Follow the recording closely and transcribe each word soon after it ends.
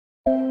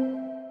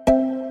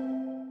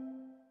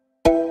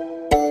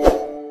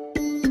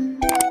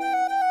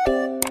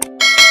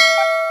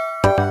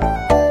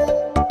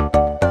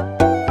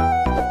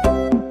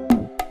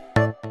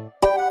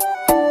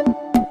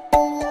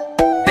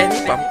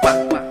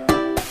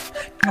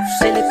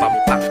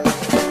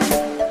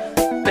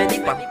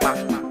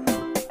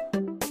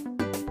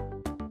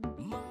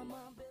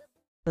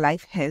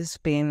life has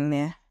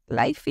been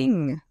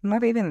lifing,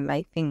 not even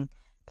lifing.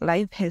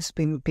 Life has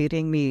been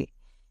beating me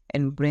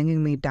and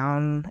bringing me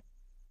down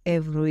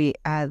every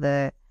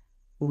other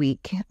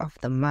week of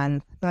the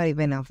month, not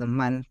even of the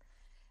month.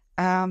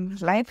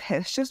 Life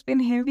has just been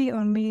heavy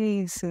on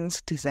me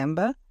since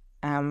December.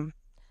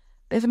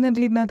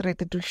 Definitely not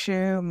ready to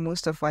share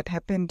most of what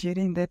happened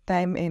during that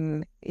time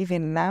and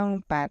even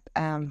now, but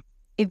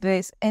if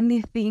there's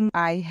anything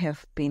I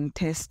have been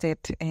tested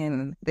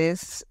in,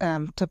 this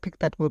topic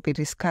that we'll be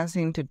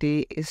discussing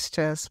today is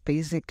just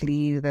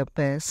basically the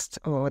best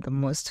or the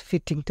most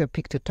fitting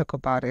topic to talk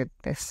about at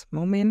this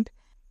moment.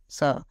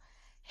 So,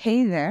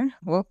 hey there,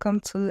 welcome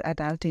to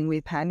Adulting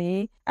with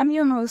Hanni. I'm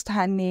your host,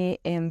 Hanni,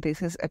 and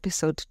this is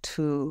episode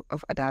 2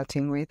 of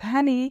Adulting with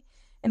Hanni.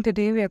 And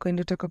today we are going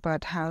to talk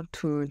about how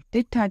to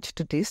detach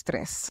to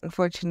distress.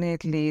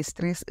 Unfortunately,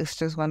 stress is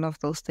just one of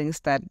those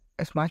things that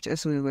as much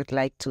as we would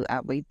like to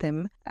avoid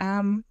them,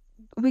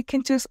 we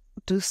can just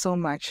do so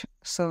much.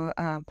 So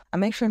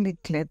I'm actually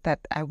glad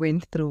that I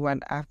went through what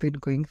I've been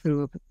going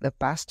through the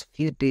past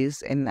few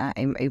days and I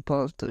am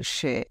able to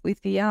share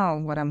with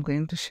y'all what I'm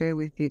going to share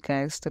with you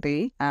guys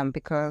today,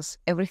 because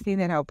everything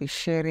that I'll be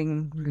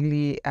sharing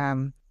really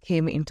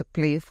came into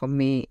play for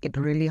me. It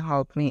really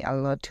helped me a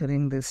lot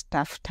during these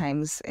tough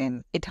times,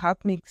 and it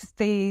helped me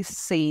stay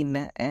sane,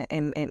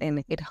 and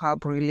it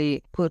helped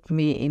really put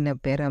me in a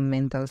better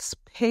mental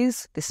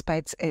space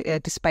despite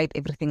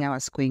everything I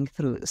was going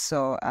through.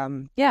 So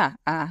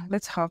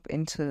let's hop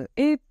into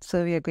it.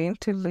 So we are going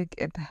to look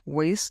at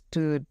ways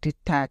to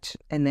detach,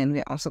 and then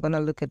we're also going to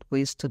look at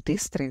ways to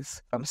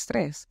distress from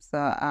stress.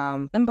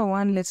 So number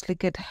one, let's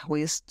look at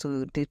ways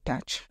to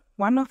detach.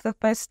 One of the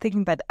first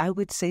things that I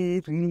would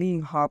say really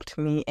helped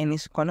me and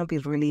is going to be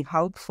really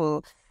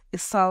helpful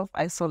is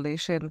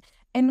self-isolation.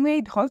 And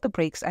wait, hold the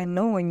brakes. I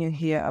know when you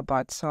hear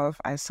about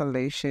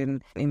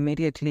self-isolation,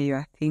 immediately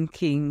you're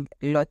thinking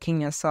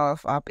locking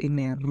yourself up in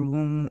a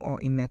room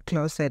or in a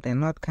closet and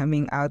not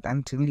coming out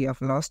until you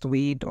have lost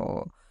weight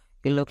or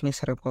you look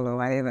miserable or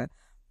whatever.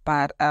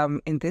 But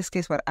in this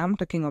case, what I'm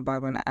talking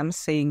about when I'm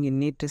saying you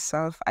need to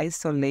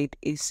self-isolate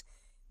is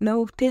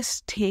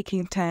just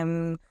taking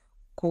time,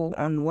 go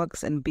on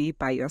walks and be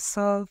by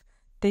yourself.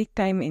 Take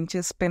time and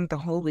just spend the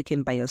whole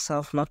weekend by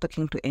yourself, not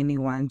talking to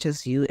anyone,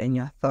 just you and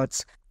your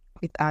thoughts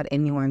without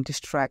anyone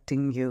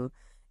distracting you.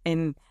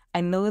 And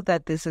I know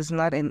that this is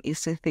not an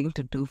easy thing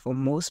to do for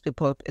most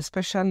people,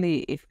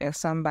 especially if you're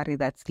somebody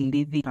that's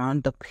living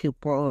around the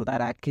people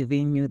that are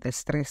giving you the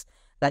stress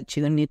that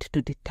you need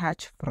to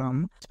detach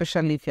from,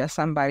 especially if you're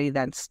somebody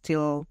that's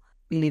still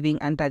living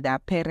under their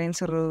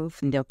parents'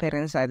 roof, and their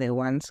parents are the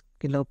ones,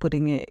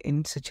 putting you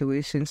in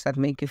situations that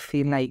make you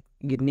feel like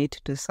you need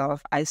to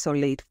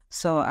self-isolate.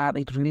 So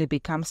it really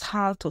becomes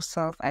hard to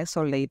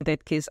self-isolate. In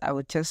that case, I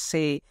would just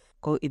say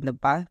go in the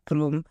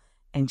bathroom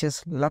and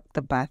just lock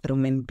the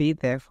bathroom and be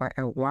there for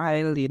a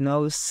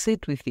while,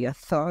 sit with your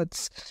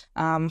thoughts.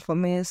 For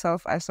me,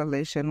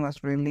 self-isolation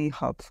was really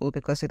helpful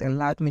because it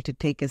allowed me to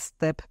take a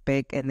step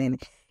back, and then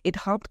it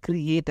helped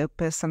create a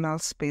personal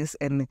space,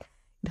 and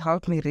it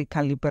helped me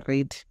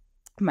recalibrate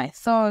my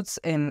thoughts,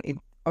 and it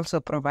also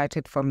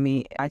provided for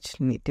me much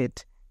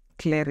needed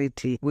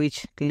clarity,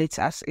 which leads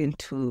us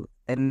into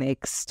the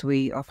next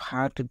way of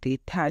how to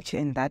detach,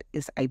 and that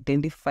is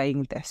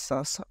identifying the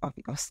source of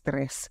your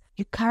stress.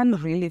 You can't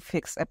really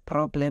fix a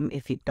problem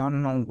if you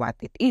don't know what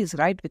it is,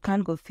 right? You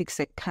can't go fix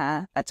a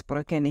car that's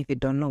broken if you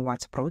don't know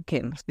what's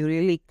broken. You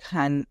really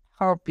can't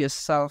help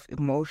yourself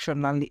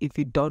emotionally if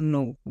you don't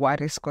know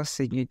what is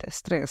causing you the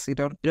stress. You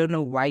don't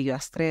know why you are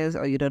stressed,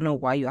 or you don't know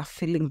why you are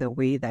feeling the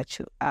way that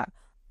you are.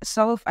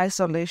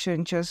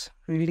 Self-isolation just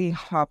really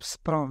helps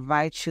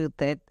provide you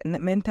that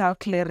mental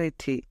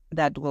clarity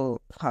that will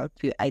help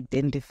you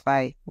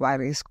identify what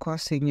is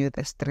causing you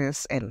the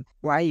stress and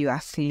why you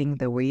are feeling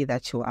the way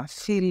that you are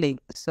feeling.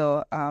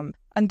 So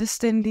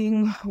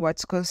understanding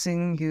what's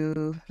causing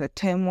you the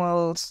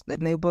turmoils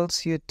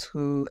enables you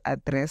to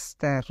address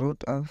the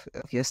root of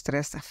your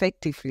stress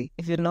effectively.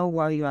 If you know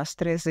why you are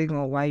stressing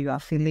or why you are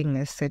feeling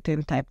a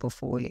certain type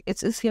of way,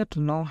 it's easier to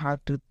know how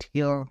to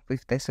deal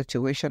with the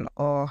situation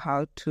or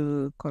how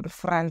to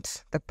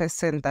confront the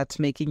person that's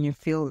making you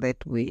feel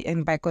that way.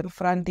 And by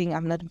confronting,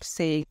 I'm not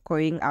saying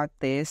going out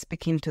there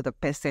speaking to the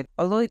person,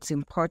 although it's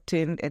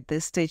important at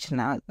this stage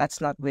now.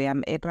 That's not where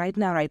I'm at right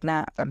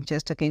now. I'm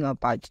just talking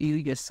about you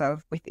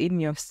yourself, within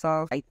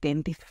yourself,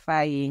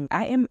 identifying,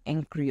 I am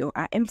angry or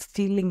I am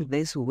feeling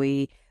this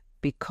way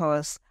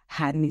because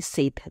Hanni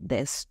said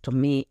this to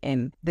me,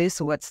 and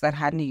these words that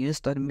Hanni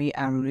used on me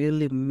are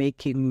really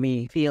making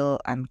me feel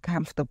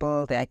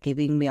uncomfortable. They are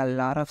giving me a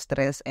lot of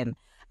stress, and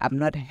I'm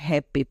not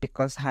happy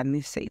because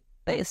Hanni said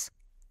this.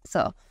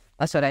 So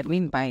that's what I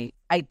mean by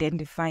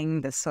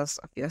identifying the source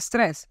of your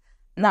stress.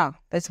 Now,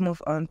 let's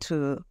move on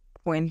to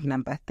point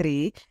number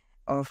 3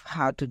 of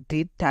how to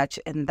detach,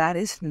 and that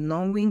is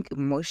knowing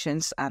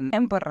emotions are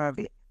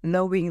temporary.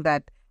 Knowing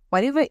that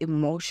whatever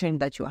emotion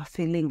that you are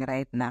feeling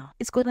right now,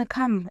 it's going to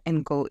come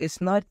and go. It's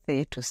not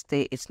there to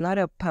stay. It's not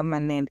a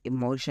permanent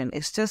emotion.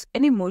 It's just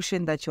an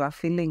emotion that you are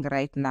feeling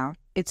right now.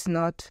 it's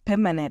not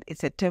permanent.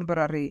 It's a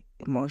temporary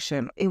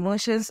emotion.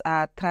 Emotions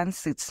are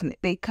transits.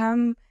 They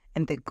come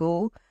and they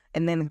go.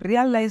 And then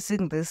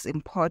realizing this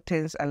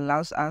importance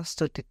allows us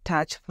to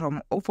detach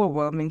from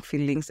overwhelming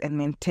feelings and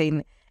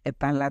maintain a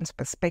balanced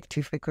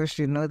perspective, because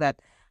you know that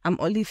I'm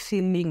only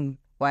feeling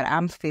what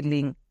I'm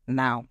feeling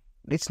now.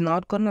 It's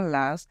not going to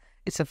last.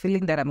 It's a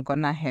feeling that I'm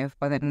going to have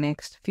for the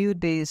next few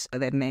days, or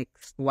the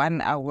next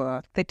 1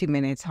 hour, 30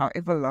 minutes,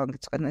 however long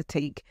it's going to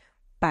take.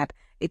 But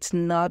it's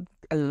not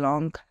a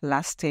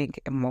long-lasting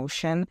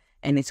emotion,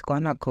 and it's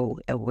going to go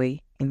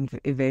away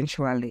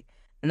eventually.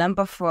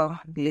 Number 4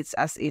 leads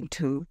us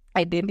into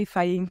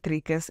identifying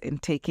triggers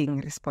and taking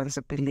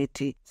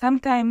responsibility.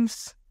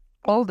 Sometimes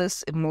all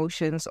these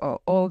emotions or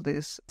all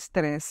this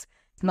stress,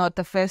 it's not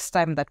the first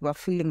time that we're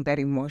feeling that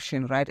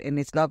emotion, right? And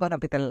it's not going to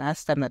be the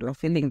last time that we're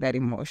feeling that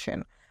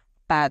emotion.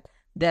 But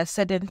there are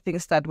certain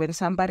things that when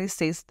somebody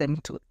says them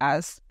to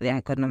us, they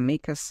are going to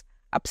make us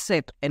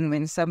upset. And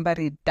when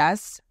somebody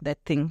does that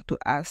thing to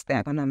us, they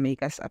are going to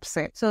make us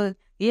upset. So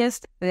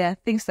yes, there are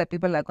things that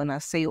people are going to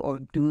say or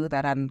do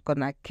that are going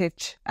to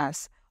catch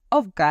us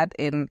off guard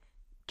and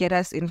get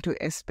us into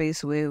a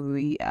space where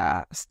we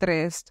are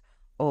stressed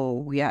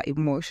or we are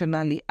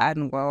emotionally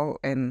unwell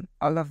and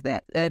all of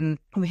that. And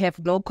we have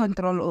no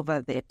control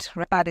over that.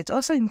 Right? But it's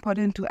also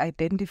important to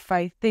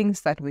identify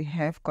things that we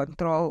have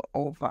control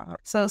over.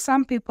 So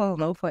some people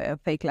know for a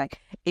fact, like,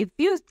 if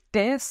you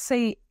dare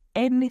say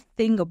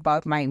anything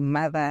about my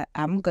mother,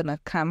 I'm gonna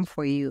come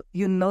for you.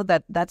 You know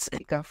that that's a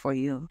trigger for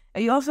you.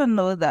 And you also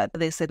know that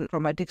there's a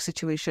traumatic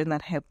situation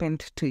that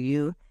happened to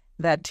you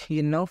that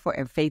you know for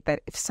a fact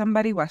that if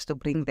somebody was to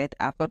bring that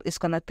up, it's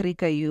gonna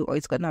trigger you or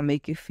it's gonna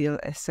make you feel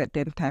a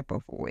certain type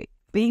of way.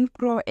 Being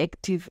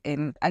proactive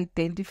and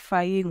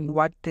identifying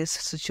what these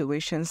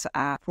situations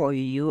are for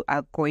you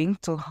are going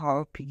to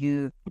help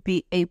you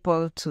be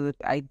able to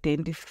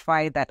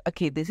identify that,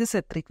 okay, this is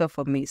a trigger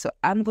for me, so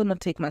I'm gonna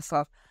take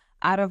myself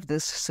out of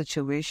this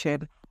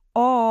situation.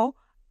 Or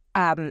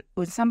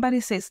when somebody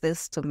says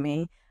this to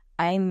me,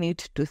 I need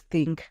to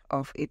think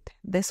of it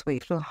this way.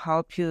 It will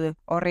help you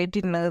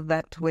already know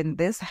that when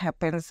this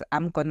happens,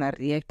 I'm going to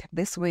react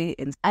this way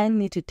and I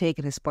need to take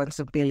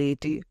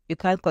responsibility. You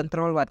can't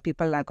control what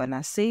people are going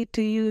to say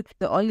to you.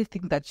 The only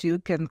thing that you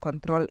can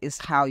control is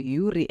how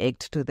you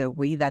react to the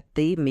way that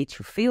they made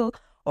you feel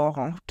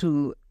or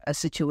to a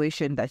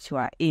situation that you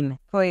are in.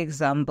 For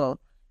example,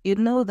 you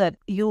know that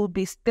you'll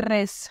be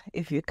stressed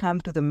if you come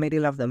to the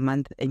middle of the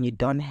month and you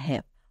don't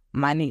have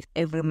money.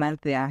 Every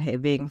month they are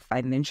having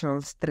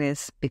financial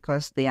stress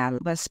because they are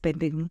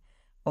overspending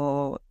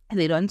or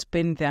they don't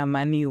spend their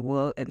money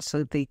well, and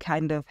so they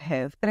kind of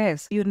have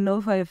stress. You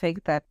know for a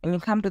fact that when you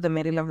come to the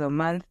middle of the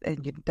month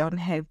and you don't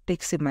have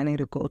taxi money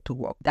to go to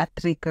work, that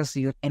triggers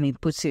you and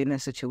it puts you in a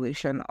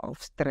situation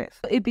of stress.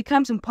 It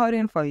becomes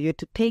important for you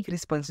to take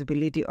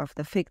responsibility of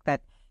the fact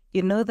that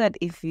you know that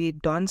if you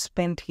don't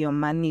spend your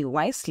money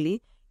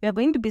wisely, you're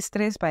going to be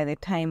stressed by the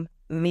time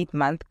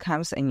mid-month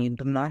comes and you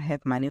do not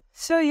have money.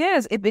 So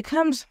yes, it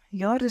becomes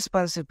your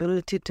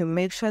responsibility to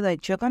make sure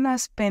that you're going to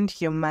spend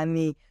your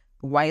money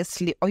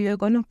wisely, or you're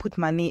going to put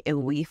money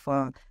away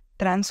for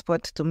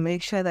transport to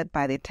make sure that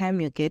by the time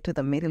you get to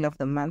the middle of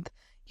the month,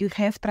 you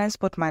have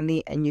transport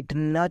money and you do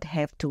not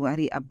have to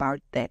worry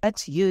about that.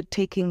 That's you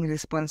taking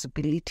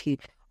responsibility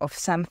of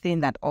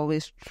something that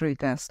always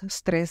triggers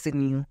stress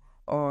in you.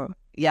 Or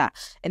yeah,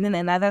 and then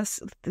another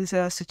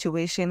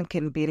situation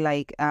can be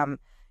like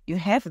you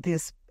have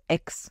this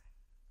ex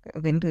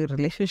into a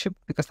relationship,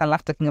 because I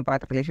love talking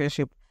about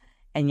relationship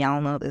and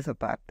y'all know this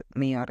about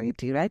me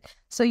already, right?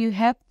 So you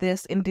have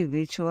this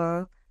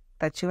individual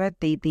that you are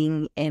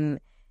dating, and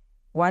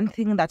one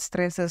thing that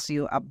stresses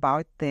you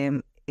about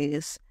them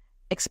is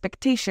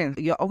expectation.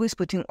 You're always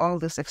putting all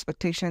these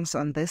expectations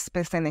on this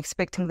person,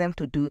 expecting them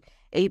to do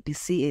A, B,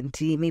 C, and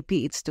D.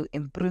 Maybe it's to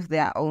improve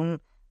their own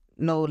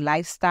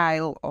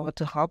lifestyle or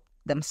to help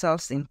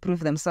themselves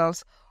improve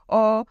themselves,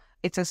 or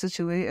it's a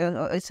situation,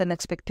 or it's an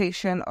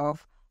expectation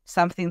of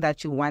something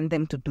that you want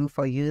them to do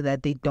for you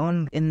that they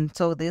don't. And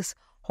so this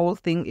whole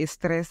thing is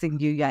stressing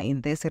you. You're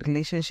in this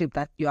relationship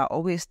that you are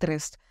always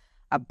stressed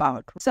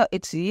about. So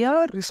it's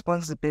your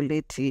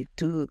responsibility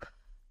to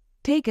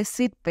take a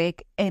sit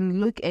back and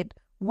look at,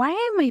 why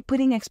am I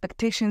putting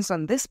expectations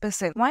on this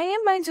person? Why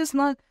am I just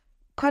not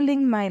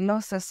calling my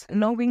losses,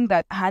 knowing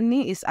that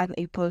Hanni is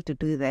unable to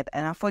do that?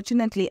 And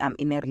unfortunately, I'm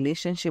in a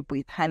relationship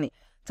with Hanni.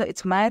 So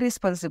it's my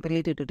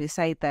responsibility to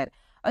decide that,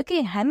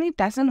 okay, Hanni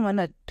doesn't want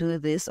to do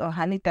this, or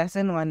Hanni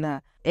doesn't want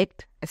to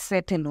act a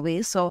certain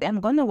way. So I'm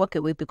going to walk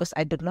away because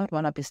I do not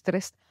want to be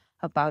stressed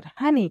about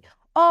Hanni.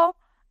 Or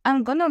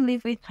I'm going to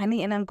live with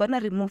Hanni and I'm going to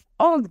remove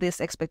all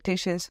these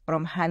expectations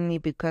from Hanni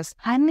because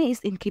Hanni is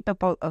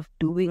incapable of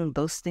doing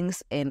those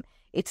things and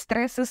it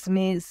stresses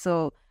me.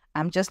 So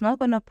I'm just not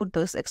going to put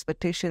those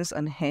expectations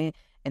on her,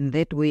 and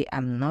that way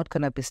I'm not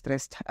going to be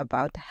stressed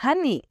about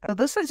Hanni. So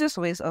those are just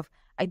ways of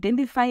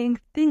identifying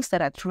things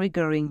that are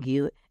triggering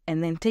you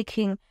and then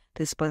taking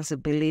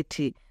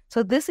responsibility.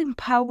 So this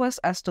empowers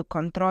us to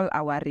control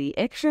our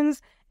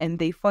reactions and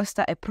they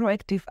foster a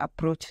proactive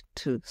approach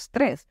to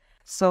stress.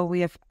 So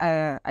we have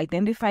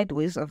identified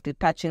ways of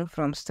detaching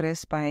from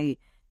stress by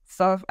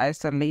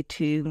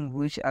self-isolating,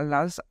 which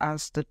allows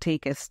us to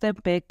take a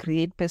step back,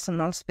 create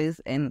personal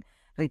space, and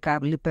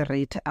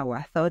recalibrate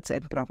our thoughts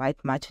and provide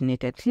much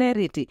needed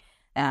clarity.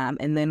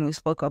 And then we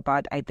spoke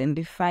about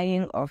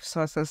identifying of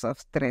sources of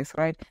stress,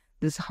 right?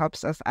 This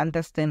helps us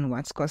understand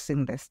what's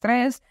causing the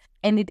stress,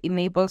 and it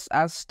enables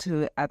us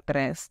to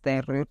address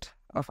the root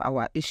of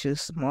our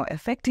issues more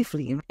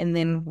effectively. And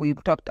then we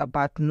talked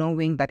about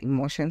knowing that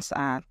emotions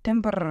are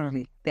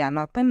temporary. They are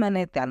not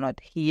permanent. They are not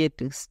here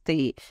to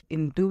stay.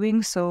 In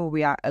doing so,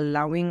 we are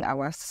allowing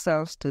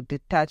ourselves to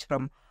detach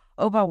from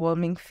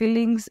overwhelming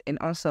feelings and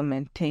also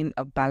maintain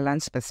a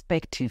balanced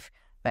perspective.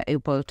 We're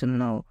able to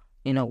know,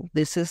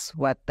 this is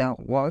what the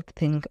world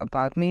thinks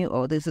about me,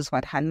 or this is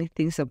what Hanni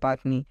thinks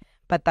about me.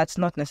 But that's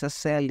not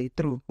necessarily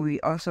true.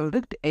 We also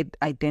looked at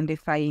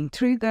identifying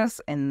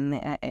triggers and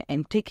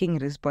taking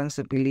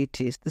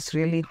responsibilities. This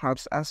really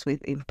helps us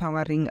with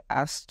empowering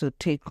us to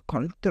take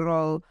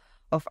control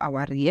of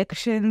our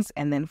reactions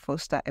and then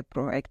foster a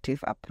proactive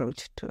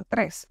approach to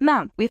stress.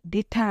 Now, we've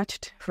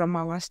detached from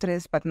our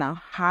stress, but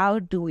now how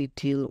do we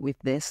deal with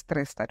this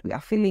stress that we are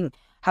feeling?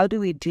 How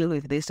do we deal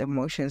with these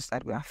emotions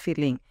that we are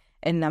feeling?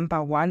 And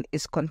number one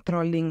is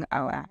controlling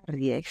our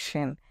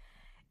reaction.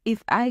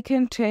 If I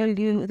can tell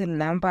you the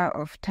number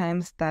of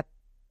times that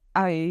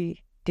I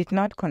did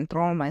not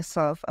control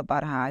myself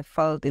about how I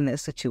felt in a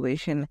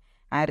situation,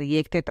 I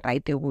reacted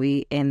right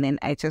away, and then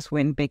I just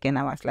went back and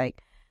I was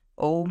like,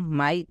 oh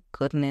my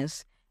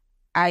goodness,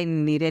 I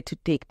needed to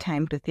take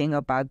time to think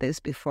about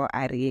this before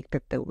I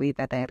reacted the way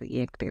that I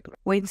reacted.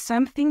 When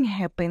something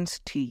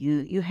happens to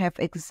you, you have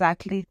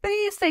exactly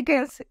 3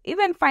 seconds,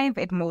 even 5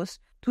 at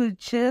most, to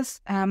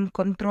just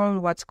control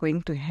what's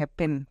going to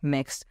happen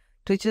next.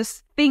 To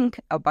just think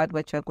about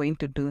what you're going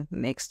to do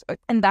next.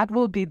 And that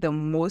will be the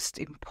most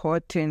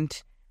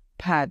important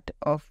part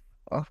of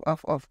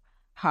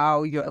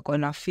how you're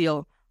going to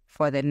feel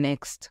for the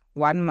next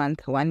 1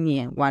 month, 1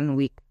 year, 1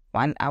 week,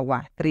 1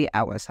 hour, 3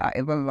 hours,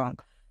 however long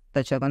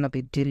that you're going to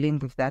be dealing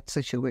with that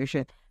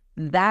situation.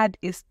 That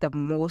is the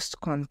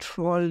most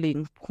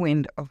controlling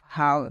point of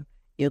how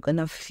you're going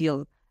to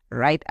feel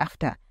right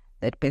after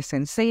that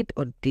person said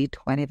or did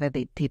whatever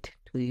they did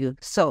to you.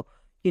 So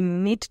you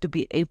need to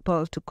be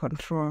able to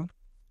control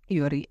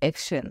your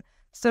reaction.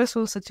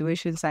 Stressful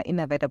situations are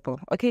inevitable,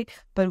 okay?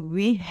 But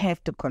we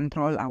have to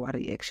control our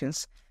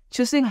reactions.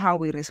 Choosing how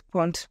we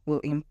respond will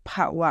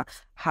empower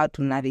how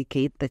to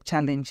navigate the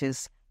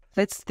challenges.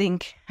 Let's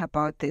think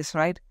about this,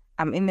 right?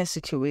 I'm in a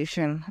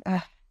situation,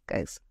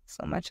 guys,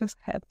 so much has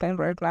happened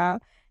right now,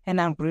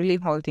 and I'm really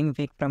holding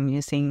back from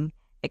using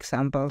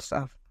examples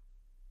of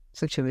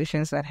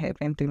situations that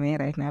happened to me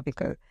right now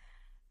because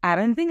I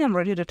don't think I'm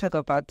ready to talk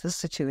about these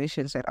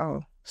situations at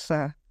all.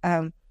 So,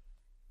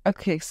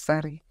 okay,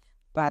 sorry.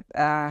 But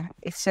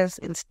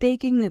it's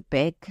taking me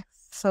back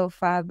so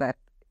far that,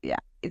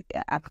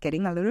 I'm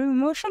getting a little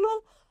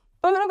emotional,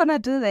 but I'm not going to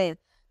do that.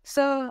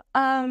 So,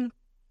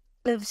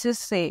 let's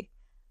just say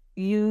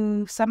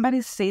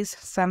somebody says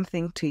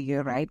something to you,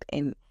 right?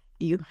 And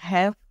you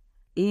have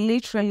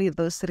literally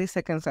those 3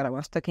 seconds that I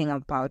was talking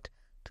about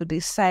to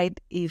decide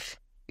if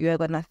you are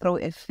going to throw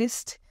a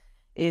fist,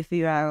 if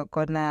you are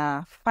going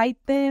to fight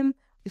them,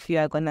 if you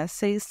are going to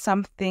say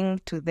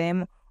something to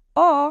them,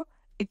 or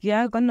if you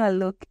are going to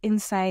look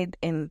inside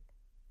and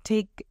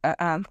take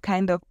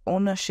kind of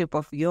ownership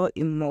of your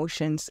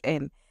emotions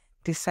and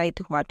decide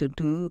what to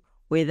do,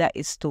 whether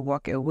it's to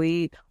walk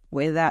away,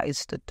 whether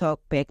it's to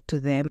talk back to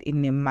them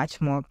in a much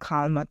more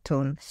calmer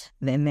tone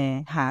than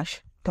a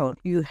harsh tone.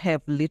 You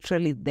have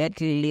literally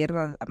that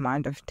little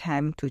amount of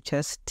time to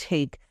just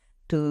take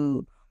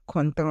to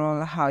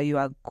control how you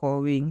are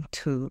going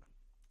to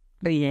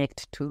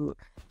react to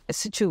a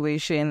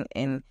situation,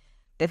 and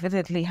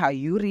definitely how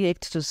you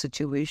react to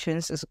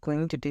situations is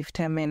going to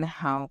determine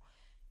how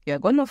you're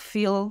going to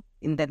feel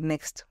in the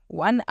next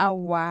 1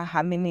 hour,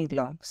 how many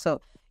long. So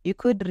you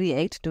could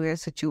react to a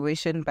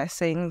situation by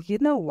saying, you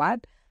know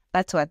what,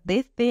 that's what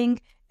they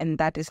think, and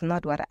that is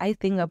not what I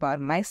think about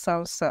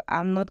myself, so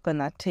I'm not going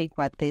to take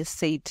what they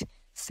said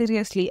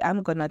seriously.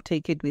 I'm going to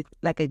take it with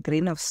like a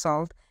grain of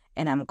salt,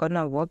 and I'm going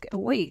to walk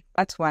away.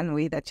 That's one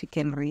way that you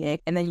can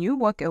react. And then you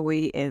walk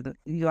away and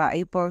you are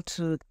able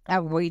to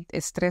avoid a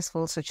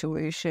stressful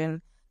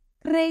situation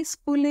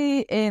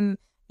gracefully, and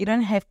you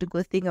don't have to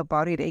go think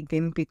about it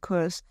again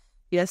because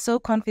you're so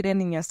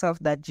confident in yourself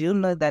that you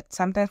know that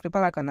sometimes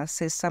people are going to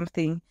say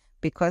something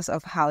because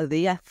of how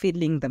they are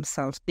feeling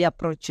themselves. They are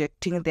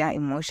projecting their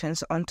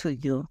emotions onto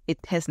you. It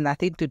has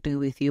nothing to do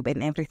with you, but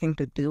everything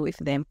to do with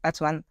them.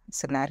 That's one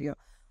scenario.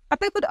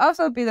 But there could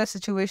also be the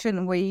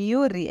situation where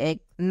you react.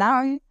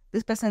 Now,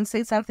 this person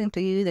says something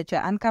to you that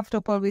you're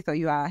uncomfortable with or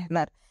you are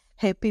not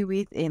happy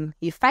with, and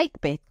you fight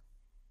back.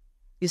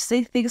 You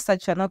say things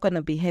that you're not going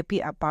to be happy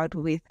about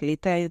with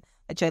later,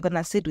 that you're going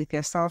to sit with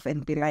yourself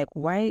and be like,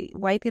 why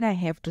did I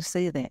have to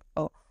say that?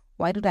 Or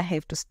why did I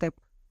have to step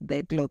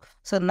that low.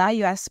 So now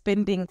you are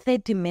spending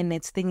 30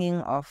 minutes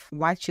thinking of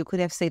what you could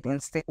have said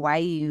instead, why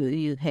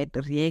you had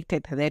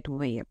reacted that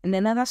way. In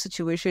another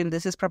situation,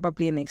 this is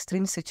probably an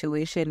extreme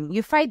situation,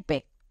 you fight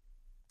back.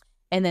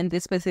 And then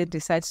this person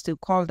decides to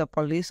call the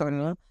police on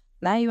you.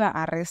 Now you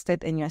are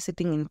arrested and you are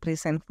sitting in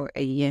prison for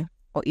a year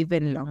or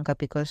even longer,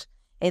 because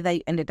either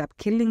you ended up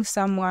killing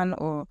someone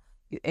or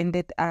you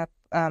ended up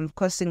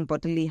causing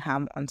bodily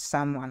harm on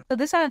someone. So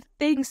these are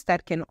things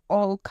that can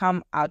all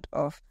come out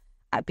of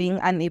being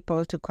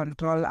unable to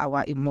control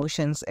our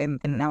emotions and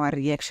our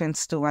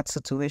reactions towards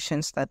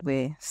situations that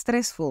were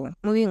stressful.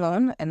 Moving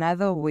on,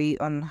 another way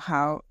on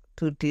how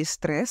to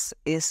de-stress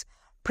is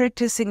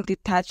practicing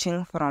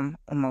detaching from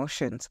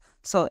emotions.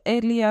 So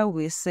earlier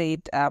we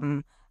said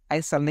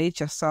isolate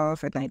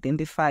yourself and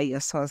identify your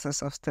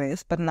sources of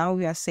stress, but now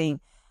we are saying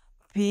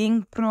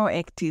being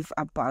proactive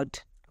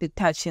about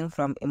detaching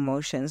from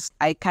emotions.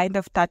 I kind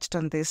of touched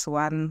on this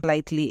one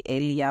slightly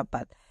earlier,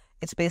 but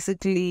it's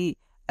basically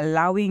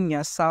allowing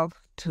yourself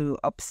to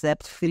observe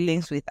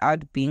feelings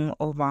without being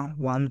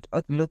overwhelmed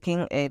or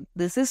looking at,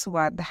 this is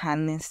what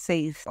Hanni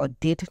says or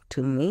did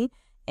to me,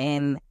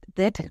 and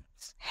that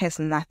has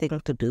nothing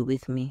to do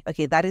with me.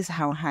 Okay, that is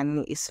how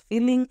Hanni is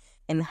feeling,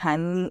 and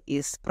Hanni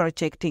is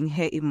projecting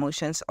her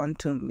emotions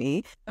onto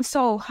me.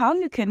 So how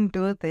you can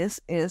do this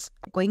is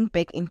going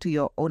back into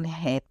your own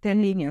head,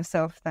 telling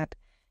yourself that,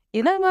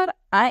 you know what,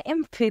 I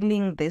am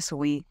feeling this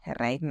way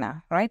right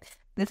now, right?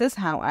 This is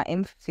how I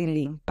am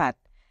feeling, but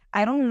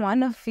I don't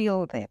want to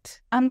feel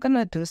that. I'm going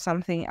to do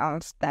something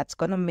else that's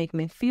going to make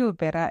me feel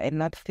better and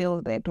not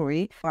feel that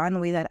way. One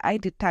way that I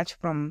detach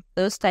from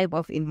those type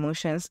of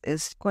emotions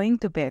is going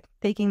to bed,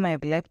 taking my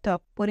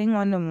laptop, putting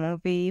on a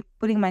movie,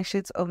 putting my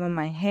sheets over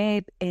my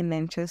head, and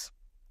then just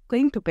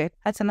going to bed.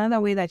 That's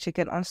another way that you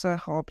can also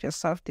help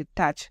yourself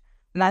detach.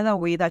 Another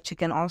way that you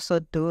can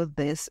also do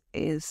this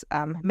is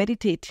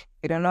meditate.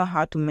 You don't know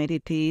how to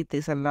meditate.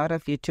 There's a lot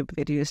of YouTube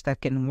videos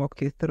that can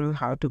walk you through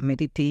how to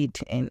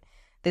meditate, and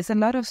there's a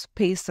lot of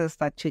spaces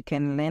that you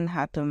can learn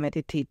how to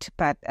meditate.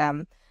 But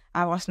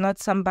I was not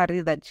somebody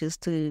that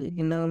used to,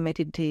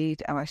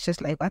 meditate. I was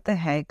just like, what the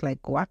heck?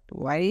 Like, what?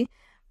 Why?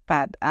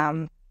 But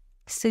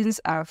since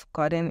I've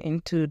gotten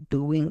into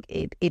doing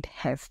it, it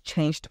has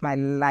changed my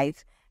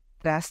life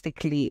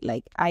drastically.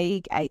 Like,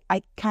 I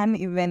can't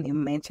even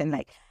imagine,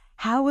 like,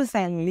 how was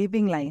I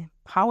living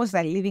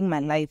my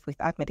life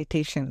without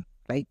meditation?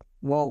 Like,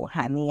 whoa,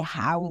 Hanni,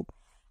 how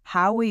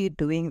are you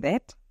doing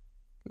that?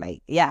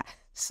 Like, yeah.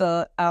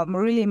 So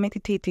really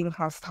meditating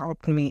has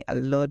helped me a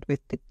lot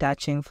with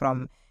detaching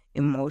from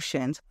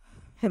emotions.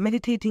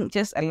 Meditating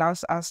just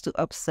allows us to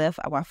observe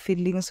our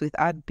feelings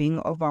without being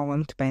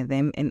overwhelmed by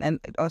them, and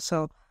it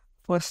also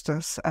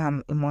fosters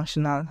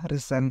emotional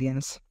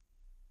resilience.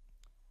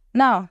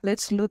 Now,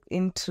 let's look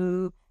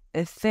into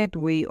a third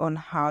way on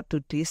how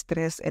to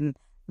de-stress, and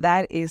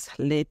that is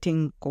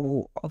letting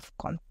go of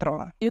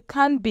control. You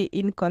can't be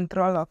in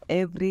control of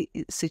every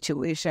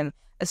situation.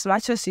 As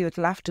much as you'd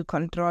love to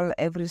control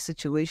every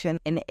situation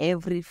and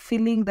every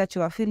feeling that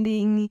you are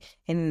feeling,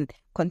 and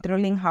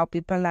controlling how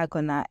people are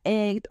gonna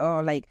act,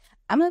 or like,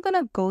 I'm not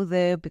gonna go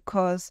there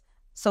because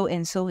so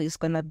and so is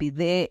gonna be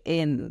there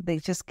and they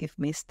just give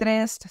me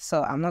stress,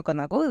 so I'm not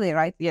gonna go there,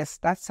 right? Yes,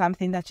 that's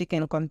something that you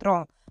can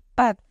control.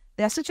 But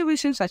there are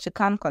situations that you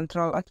can't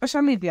control,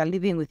 especially if you are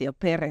living with your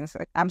parents.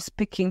 I'm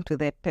speaking to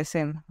that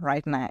person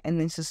right now, and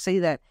then to say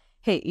that,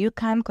 hey, you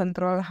can't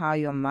control how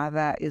your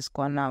mother is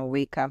gonna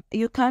wake up.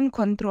 You can't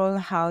control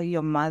how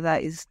your mother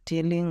is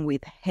dealing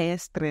with her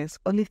stress.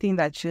 Only thing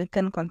that you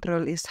can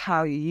control is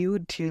how you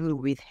deal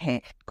with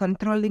her.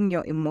 Controlling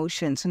your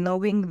emotions,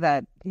 knowing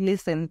that,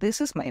 listen, this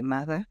is my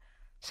mother.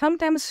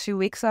 Sometimes she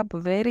wakes up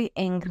very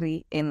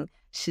angry and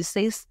she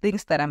says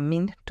things that are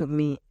mean to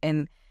me,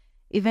 and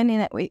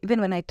even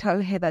when I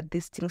tell her that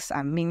these things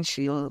are mean,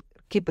 she'll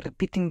keep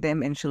repeating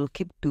them and she'll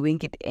keep doing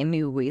it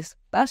anyways.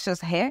 That's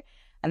just her.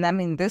 And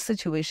I'm in this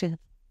situation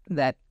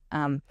that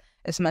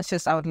as much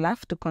as I would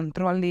love to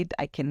control it,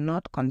 I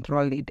cannot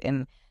control it.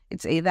 And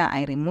it's either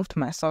I removed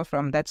myself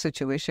from that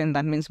situation,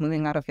 that means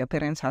moving out of your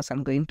parents' house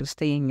and going to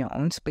stay in your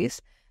own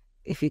space,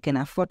 if you can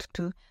afford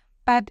to.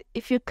 But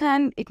if you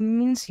can't, it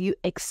means you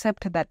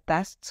accept that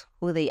that's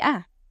who they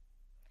are.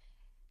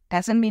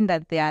 Doesn't mean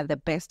that they are the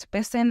best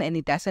person, and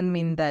it doesn't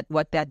mean that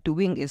what they're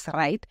doing is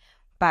right,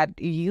 but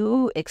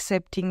you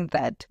accepting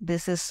that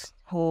this is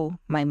who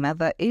my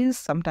mother is.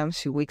 Sometimes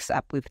she wakes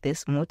up with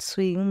these mood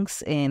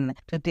swings, and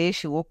today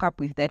she woke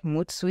up with that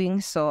mood swing,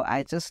 so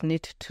I just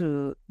need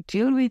to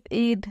deal with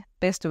it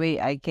best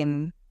way I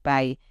can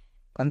by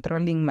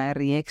controlling my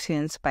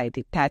reactions, by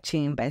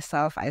detaching, by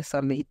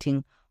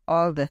self-isolating,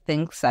 all the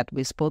things that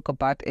we spoke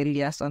about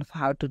earlier on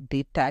how to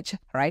detach,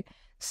 right?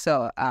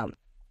 So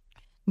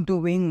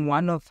doing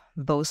one of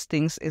those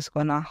things is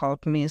gonna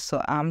help me,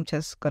 so I'm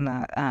just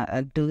gonna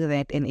do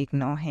that and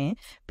ignore her,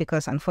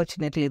 because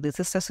unfortunately this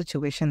is a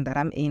situation that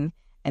I'm in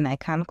and I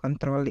can't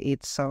control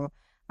it, so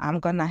I'm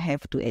gonna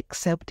have to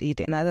accept it.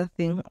 Another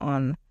thing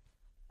on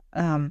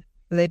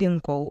letting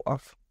go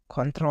of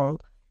control,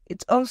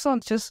 it's also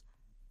just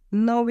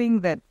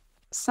knowing that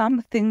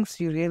some things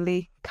you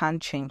really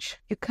can't change.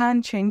 You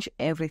can't change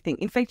everything.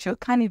 In fact, you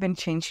can't even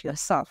change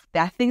yourself.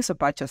 There are things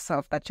about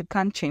yourself that you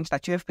can't change,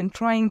 that you have been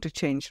trying to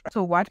change.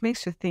 So what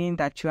makes you think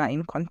that you are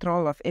in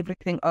control of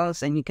everything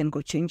else and you can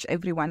go change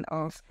everyone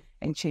else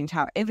and change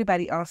how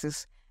everybody else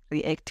is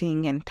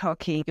reacting and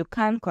talking? You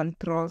can't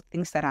control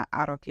things that are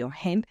out of your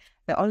hand.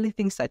 The only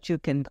things that you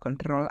can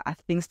control are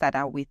things that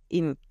are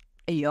within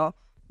your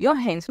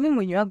hands. Even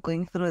when you are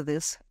going through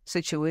these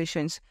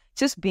situations,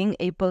 just being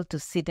able to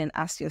sit and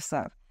ask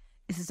yourself,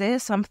 is there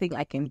something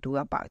I can do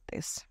about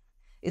this?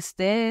 Is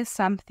there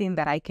something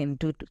that I can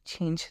do to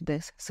change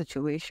this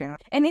situation?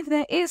 And if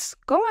there is,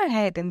 go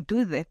ahead and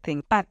do the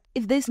thing. But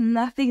if there's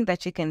nothing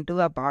that you can do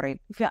about it,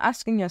 if you're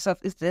asking yourself,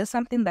 is there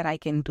something that I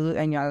can do?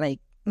 And you're like,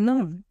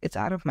 no, it's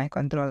out of my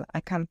control.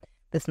 I can't,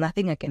 there's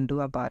nothing I can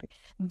do about it.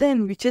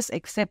 Then we just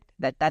accept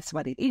that that's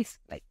what it is.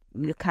 Like,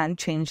 you can't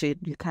change it.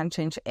 You can't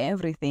change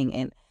everything.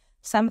 And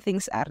some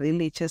things are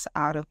really just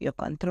out of your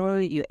control.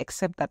 You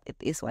accept that it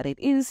is what it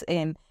is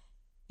and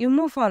you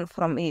move on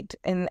from it.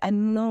 And I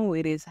know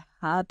it is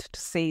hard to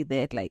say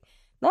that, like,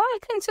 no, I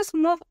can just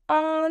move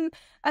on.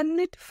 I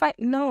need to fight.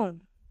 No.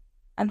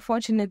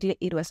 Unfortunately,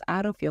 it was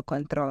out of your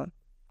control.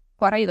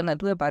 What are you going to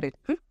do about it?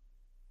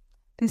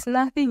 There's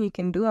nothing you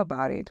can do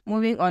about it.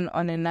 Moving on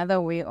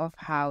another way of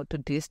how to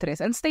de-stress.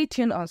 And stay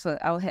tuned also.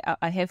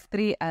 I have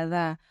 3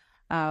 other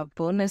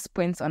bonus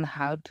points on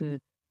how to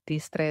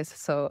de-stress.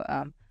 So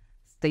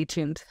stay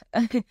tuned.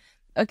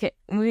 Okay,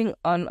 moving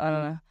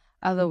on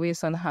other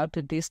ways on how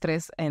to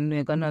de-stress, and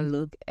we're gonna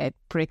look at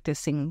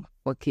practicing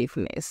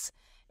forgiveness.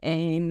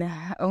 And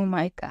oh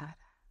my God,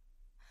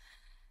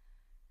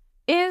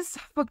 is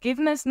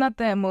forgiveness not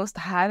the most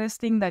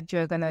hardest thing that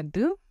you're gonna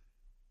do?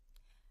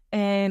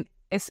 And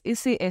as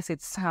easy as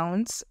it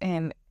sounds,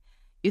 and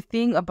you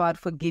think about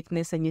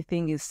forgiveness and you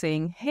think it's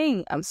saying,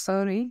 hey, I'm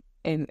sorry,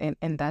 and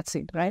that's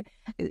it, right?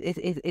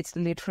 It's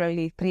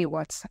literally 3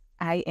 words.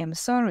 I am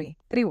sorry.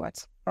 3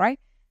 words, right?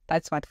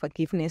 That's what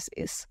forgiveness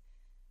is.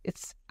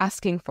 It's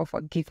asking for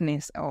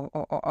forgiveness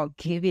or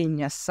giving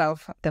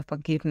yourself the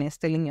forgiveness,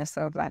 telling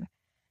yourself that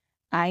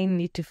I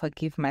need to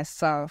forgive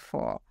myself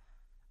for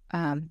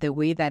the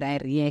way that I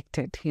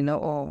reacted,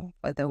 or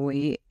for the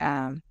way,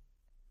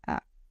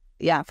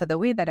 for the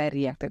way that I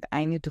reacted.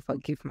 I need to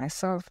forgive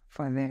myself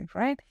for that,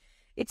 right?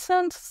 It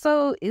sounds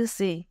so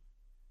easy.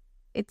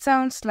 It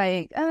sounds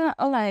like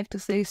all I have to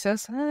say is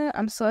just,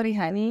 I'm sorry,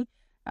 honey.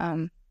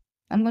 I'm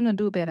going to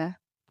do better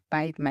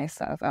by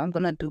myself. I'm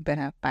going to do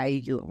better by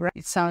you. Right?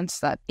 It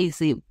sounds that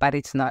easy, but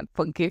it's not.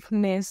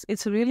 Forgiveness,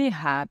 it's really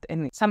hard.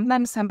 And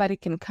sometimes somebody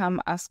can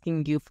come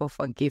asking you for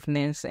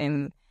forgiveness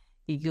and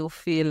you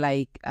feel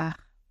like,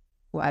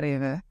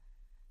 whatever.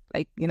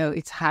 Like,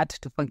 it's hard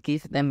to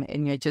forgive them.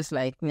 And you're just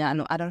like, yeah,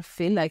 no, I don't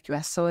feel like you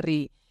are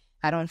sorry.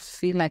 I don't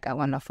feel like I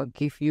want to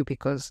forgive you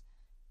because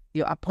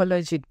your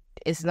apology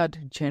is not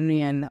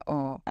genuine,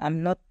 or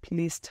I'm not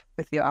pleased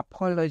with your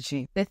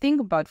apology. The thing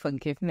about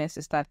forgiveness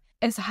is that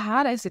as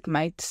hard as it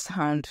might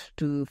sound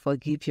to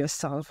forgive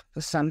yourself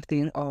for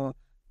something or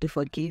to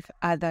forgive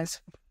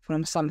others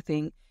from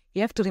something,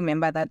 you have to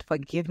remember that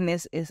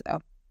forgiveness is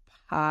a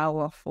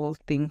powerful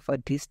thing for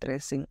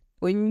de-stressing.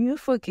 When you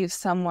forgive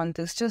someone,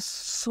 there's just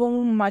so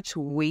much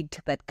weight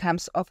that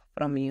comes off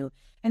from you.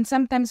 And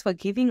sometimes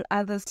forgiving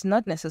others,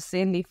 not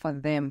necessarily for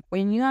them.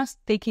 When you are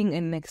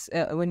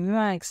when you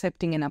are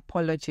accepting an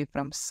apology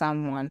from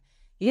someone,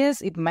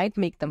 yes, it might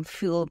make them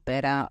feel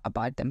better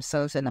about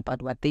themselves and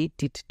about what they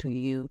did to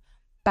you.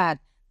 But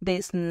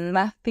there's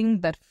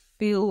nothing that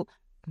feels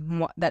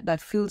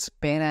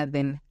better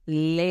than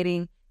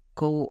letting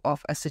go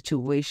of a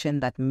situation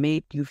that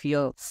made you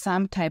feel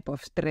some type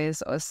of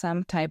stress or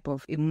some type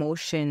of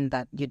emotion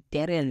that you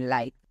didn't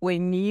like.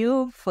 When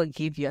you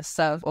forgive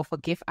yourself or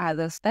forgive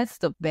others, that's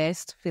the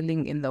best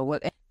feeling in the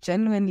world.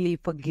 Genuinely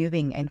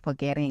forgiving and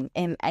forgetting.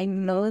 And I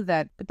know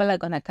that people are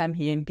going to come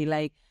here and be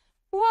like,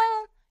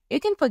 well, you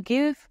can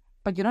forgive,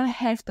 but you don't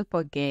have to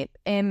forget.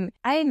 And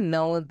I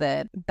know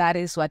that that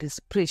is what is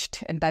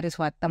preached, and that is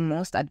what the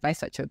most advice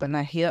that you're going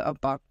to hear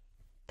about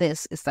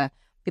this is that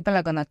people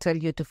are going to tell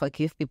you to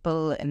forgive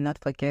people and not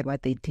forget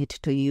what they did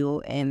to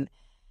you. And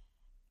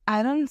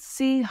I don't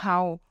see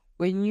how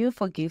when you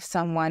forgive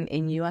someone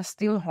and you are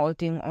still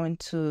holding on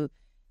to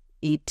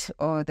it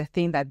or the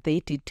thing that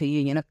they did to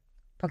you, you're not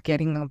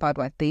forgetting about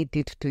what they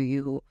did to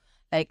you.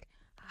 Like,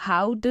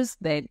 how does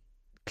that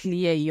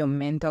clear your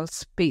mental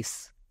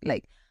space?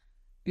 Like,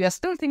 you are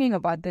still thinking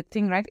about the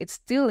thing, right? It's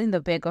still in the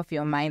back of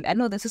your mind. I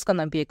know this is going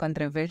to be a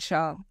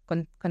controversial,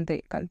 an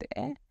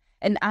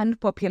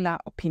unpopular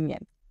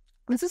opinion.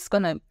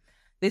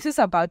 This is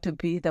about to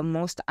be the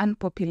most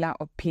unpopular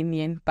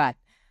opinion, but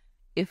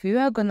if you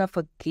are going to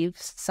forgive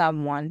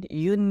someone,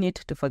 you need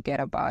to forget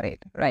about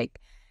it, right?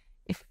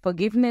 If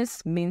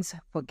forgiveness means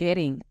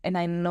forgetting, and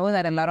I know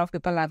that a lot of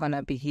people are going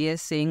to be here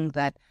saying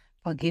that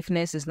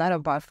forgiveness is not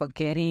about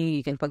forgetting.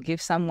 You can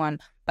forgive someone,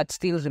 but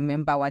still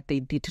remember what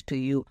they did to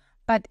you.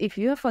 But if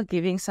you're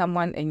forgiving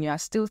someone and you are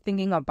still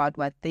thinking about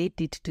what they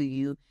did to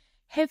you,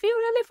 have you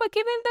really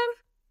forgiven them?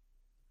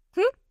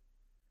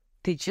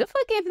 Did you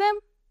forgive them?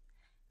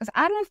 Because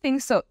I don't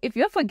think so. If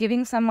you're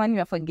forgiving someone,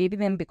 you're forgiving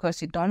them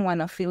because you don't want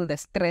to feel the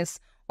stress,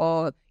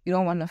 or you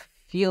don't want to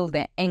feel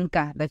the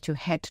anger that you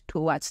had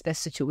towards the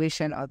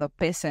situation or the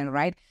person,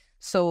 right?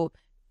 So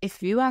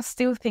if you are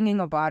still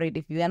thinking about it,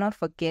 if you are not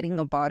forgetting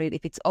about it,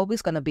 if it's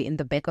always going to be in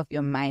the back of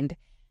your mind,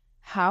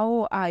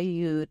 how are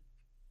you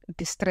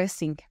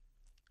distressing?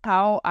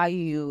 How are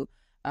you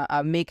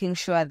making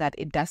sure that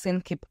it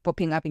doesn't keep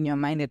popping up in your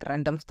mind at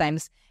random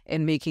times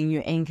and making you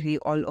angry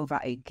all over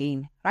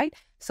again, right?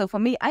 So for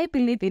me, I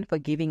believe in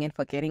forgiving and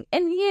forgetting.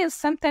 And yes,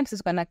 sometimes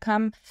it's going to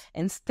come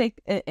and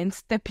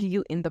step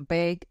you in the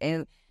back.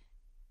 And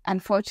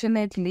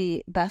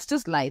unfortunately, that's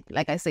just life.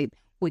 Like I said,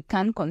 we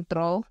can't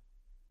control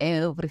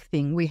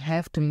everything. We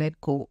have to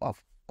let go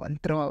of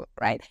control,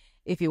 right?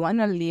 If you want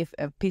to live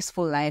a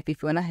peaceful life,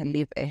 if you want to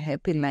live a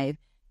happy life,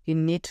 you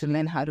need to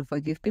learn how to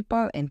forgive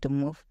people and to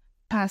move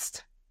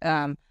past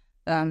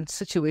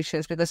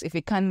situations. Because if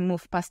you can't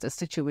move past a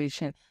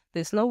situation,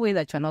 there's no way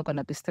that you're not going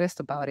to be stressed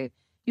about it.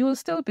 You will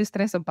still be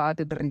stressed about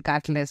it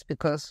regardless,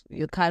 because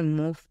you can't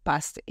move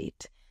past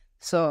it.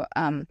 So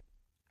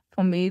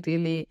for me,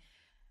 really,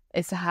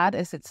 as hard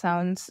as it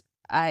sounds,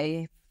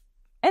 and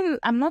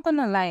I'm not going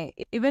to lie,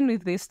 even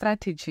with this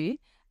strategy,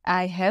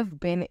 I have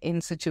been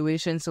in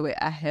situations where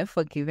I have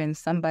forgiven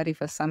somebody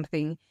for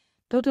something,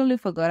 totally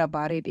forgot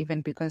about it,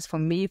 even because for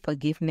me,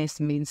 forgiveness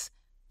means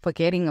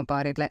forgetting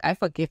about it. Like, I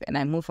forgive and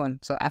I move on,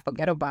 so I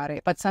forget about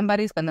it. But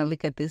somebody's going to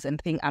look at this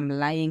and think I'm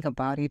lying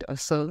about it or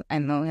so. I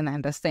know and I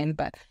understand,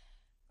 but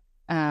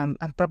I'm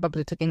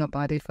probably talking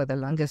about it for the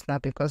longest now,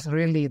 because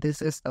really this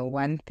is the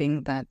one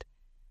thing that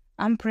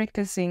I'm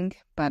practicing,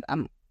 but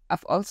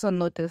I've also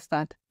noticed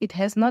that it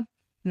has not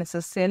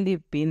necessarily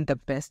been the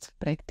best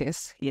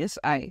practice. Yes,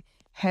 I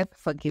have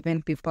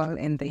forgiven people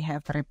and they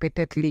have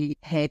repeatedly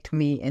hurt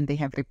me and they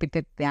have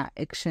repeated their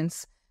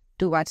actions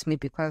towards me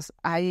because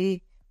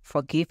I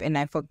forgive and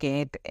I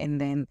forget. And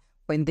then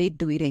when they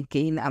do it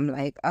again, I'm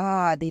like,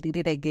 they did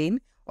it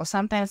again. Or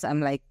sometimes I'm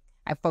like,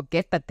 I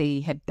forget that they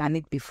had done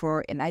it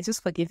before and I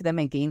just forgive them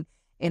again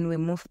and we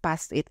move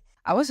past it.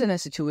 I was in a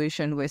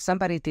situation where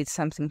somebody did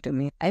something to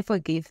me. I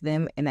forgave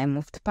them and I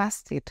moved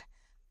past it.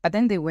 But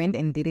then they went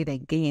and did it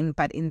again.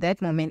 But in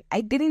that moment,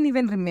 I didn't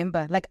even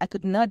remember. Like, I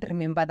could not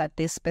remember that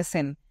this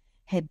person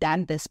had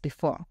done this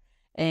before.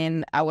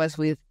 And I was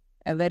with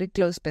a very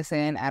close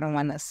person. I don't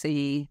want to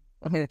say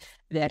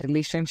their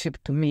relationship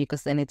to me,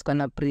 because then it's going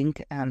to bring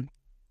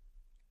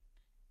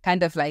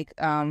kind of like,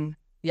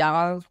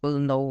 y'all will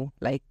know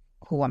like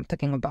who I'm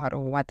talking about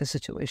or what the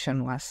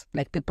situation was.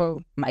 Like,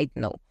 people might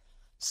know.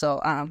 So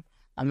I'm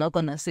not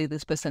going to say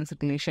this person's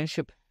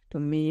relationship to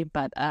me,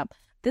 but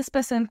this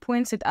person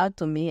points it out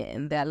to me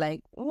and they're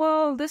like,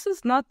 well, this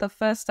is not the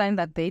first time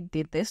that they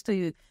did this to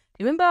you.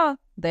 Remember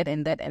that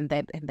and that and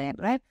that and that,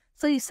 right?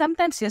 So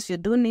sometimes, yes, you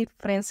do need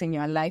friends in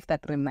your life that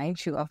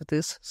remind you of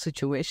these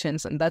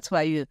situations. And that's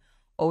why you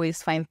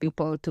always find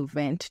people to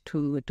vent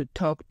to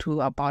talk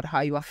to about how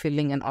you are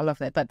feeling and all of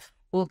that. But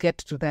we'll get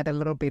to that a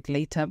little bit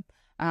later.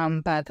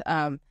 But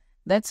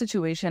that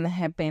situation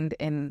happened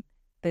and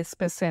this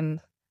person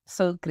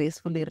so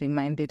gracefully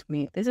reminded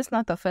me, this is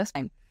not the first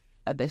time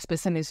this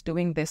person is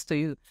doing this to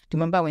you. Do you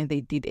remember when they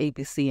did A,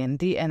 B, C, and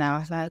D? And I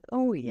was like,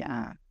 oh,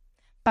 yeah.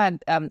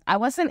 But I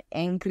wasn't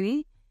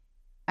angry.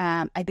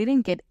 I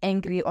didn't get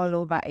angry all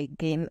over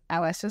again.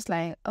 I was just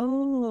like,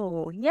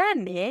 oh, yeah,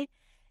 ne.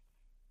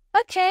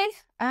 Okay.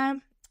 Well,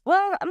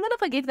 I'm going to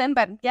forgive them,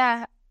 but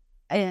yeah,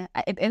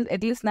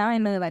 at least now I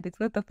know that it's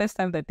not the first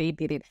time that they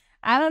did it.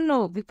 I don't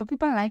know.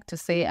 People like to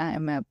say I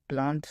am a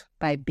blonde.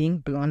 By being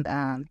blonde,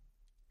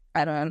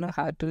 I don't know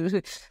how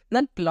to,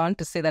 not blonde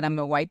to say that I'm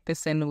a white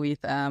person with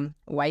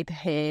white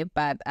hair,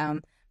 but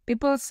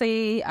people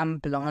say I'm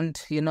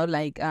blonde, you know,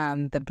 like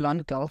the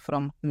blonde girl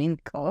from Mean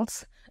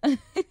Girls.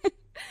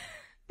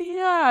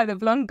 Yeah, the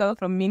blonde girl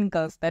from Mean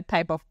Girls, that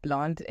type of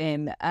blonde.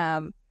 And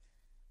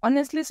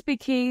honestly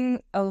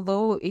speaking,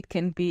 although it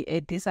can be a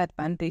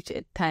disadvantage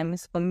at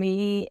times, for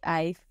me,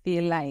 I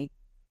feel like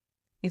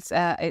it's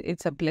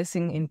a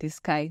blessing in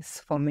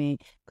disguise for me,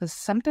 because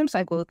sometimes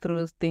I go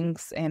through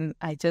things and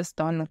I just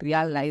don't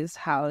realize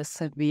how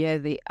severe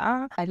they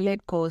are. I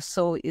let go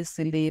so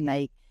easily.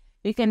 Like,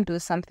 you can do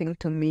something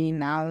to me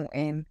now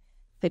and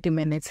 30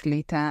 minutes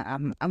later,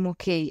 I'm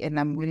okay and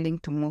I'm willing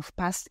to move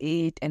past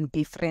it and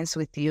be friends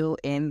with you,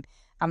 and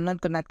I'm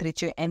not going to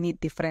treat you any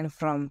different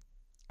from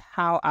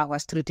how I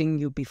was treating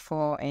you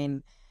before.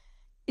 And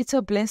it's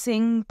a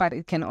blessing, but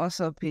it can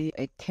also be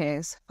a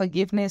curse.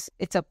 Forgiveness,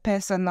 it's a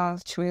personal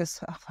choice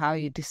of how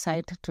you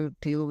decide to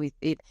deal with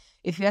it.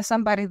 If you're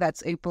somebody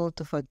that's able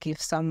to forgive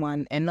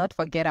someone and not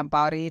forget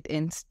about it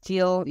and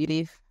still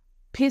live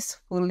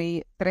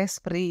peacefully,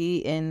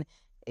 stress-free, and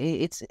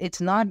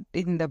it's not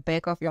in the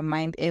back of your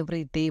mind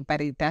every day, but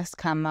it does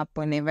come up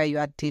whenever you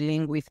are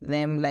dealing with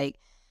them, like,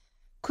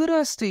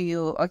 kudos to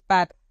you.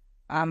 But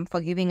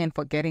forgiving and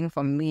forgetting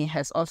for me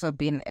has also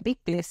been a big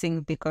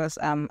blessing, because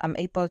I'm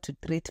able to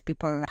treat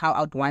people how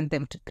I would want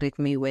them to treat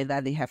me,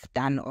 whether they have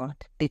done or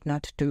did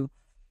not do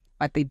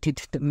what they did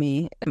to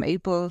me. I'm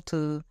able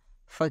to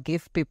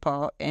forgive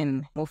people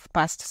and move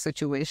past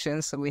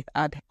situations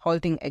without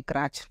holding a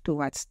grudge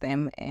towards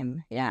them.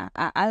 And yeah,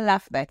 I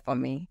love that for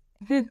me.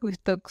 We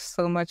talk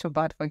so much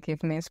about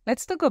forgiveness.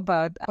 Let's talk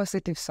about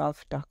positive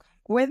self-talk.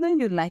 Whether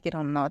you like it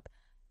or not,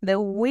 the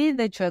way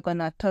that you're going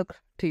to talk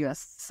to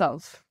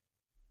yourself,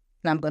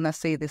 and I'm going to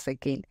say this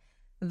again,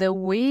 the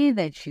way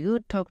that you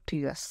talk to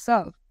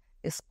yourself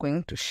is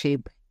going to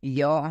shape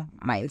your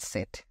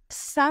mindset.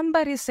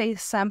 Somebody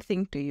says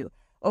something to you,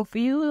 or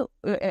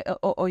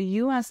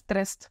you are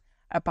stressed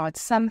about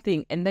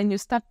something, and then you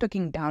start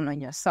talking down on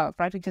yourself,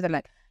 right? Because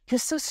like, you're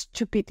so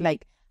stupid.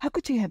 Like, how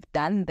could you have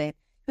done that?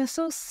 You're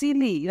so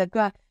silly. Like,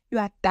 you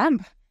are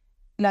dumb.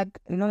 Like,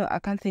 I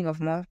can't think of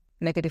more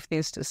negative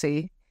things to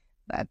say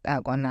that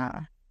are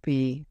gonna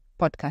be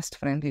podcast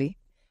friendly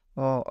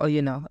or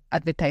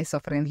advertiser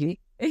friendly.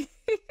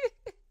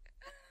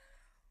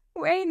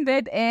 We're in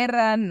that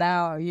era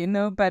now,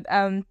 but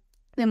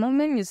the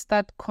moment you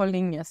start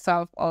calling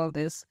yourself all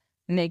these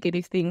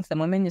negative things, the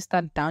moment you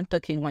start down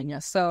talking on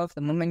yourself,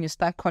 the moment you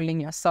start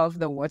calling yourself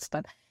the words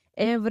that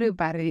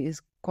everybody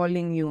is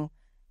calling you,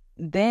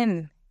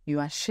 then you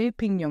are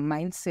shaping your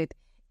mindset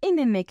in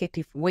a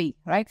negative way,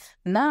 right?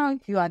 Now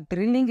you are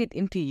drilling it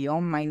into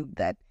your mind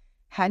that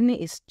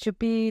Hanni is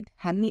stupid,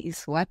 Hanni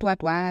is what,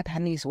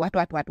 Hanni is what,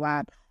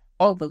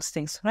 all those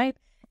things, right?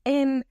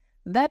 And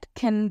that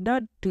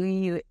cannot do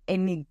you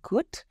any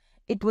good.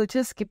 It will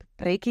just keep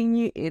breaking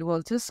you. It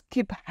will just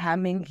keep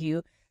harming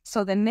you.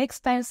 So the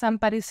next time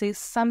somebody says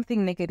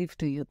something negative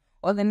to you,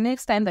 or the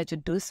next time that you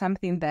do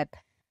something that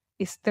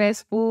is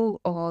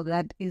stressful or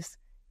that is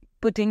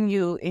putting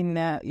you in,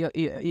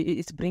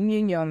 it's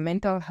bringing your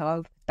mental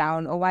health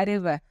down or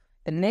whatever,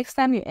 the next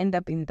time you end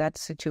up in that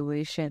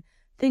situation,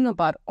 think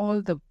about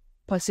all the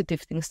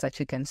positive things that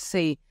you can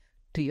say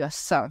to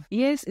yourself.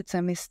 Yes, it's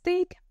a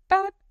mistake,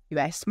 but you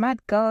are a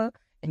smart girl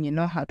and you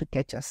know how to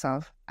get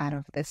yourself out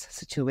of this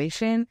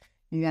situation.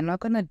 You are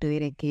not going to do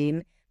it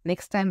again.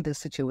 Next time the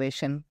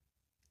situation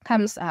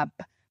comes up,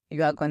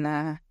 you are going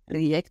to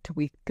react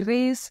with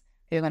grace.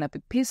 You're going to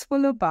be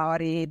peaceful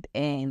about it.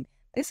 And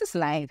this is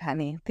life,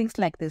 honey. Things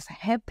like this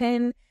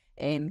happen.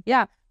 And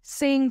yeah,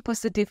 saying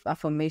positive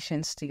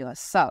affirmations to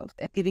yourself,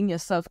 and giving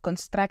yourself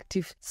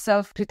constructive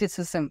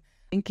self-criticism,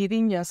 and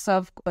giving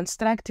yourself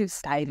constructive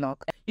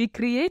dialogue. You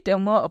create a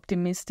more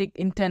optimistic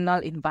internal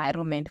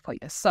environment for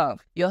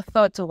yourself. Your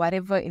thoughts or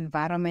whatever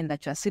environment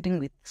that you're sitting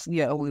with,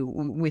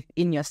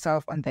 within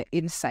yourself on the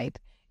inside,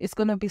 it's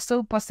going to be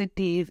so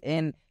positive,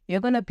 and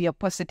you're going to be a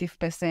positive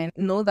person.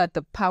 Know that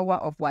the power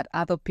of what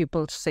other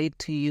people say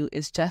to you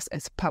is just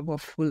as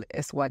powerful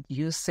as what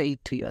you say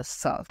to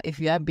yourself. If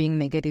you are being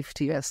negative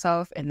to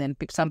yourself and then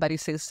somebody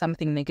says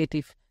something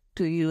negative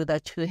to you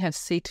that you have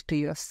said to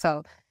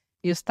yourself,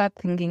 you start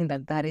thinking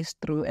that that is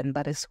true and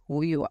that is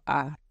who you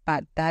are.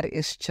 But that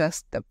is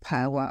just the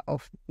power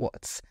of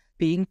words.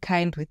 Being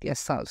kind with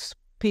yourself.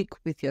 Speak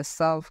with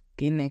yourself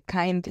in a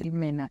kind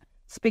manner.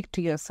 Speak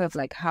to yourself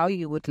like how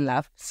you would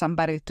love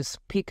somebody to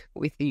speak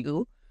with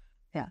you.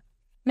 Yeah.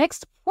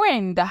 Next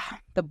point,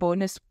 the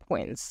bonus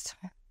points.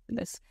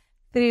 There's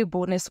 3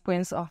 bonus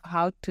points of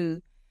how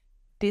to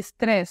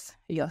distress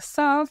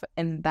yourself,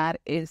 and that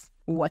is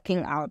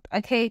working out.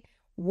 Okay,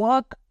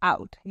 work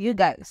out. You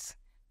guys,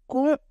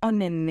 go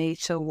on a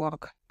nature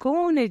walk.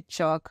 Go on a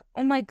jog.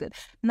 Oh my God.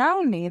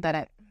 Now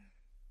that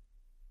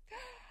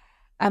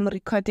I'm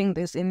recording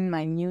this in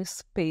my new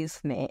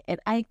space, and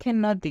I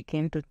cannot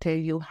begin to tell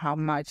you how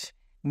much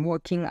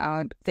working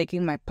out,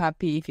 taking my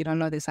puppy, if you don't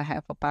know this, I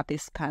have a puppy,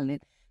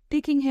 Scarlet,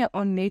 taking her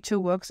on nature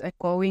walks,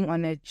 going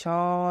on a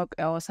jog,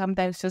 or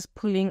sometimes just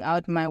pulling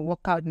out my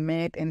workout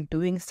mat and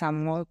doing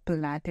some more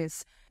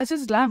Pilates. I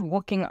just love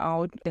working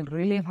out. It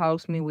really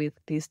helps me with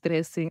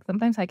de-stressing.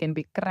 Sometimes I can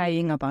be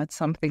crying about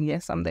something.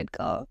 Yes, I'm that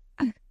girl.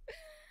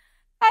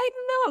 I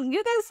know,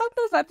 you guys,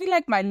 sometimes I feel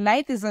like my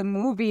life is a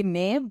movie,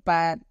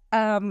 but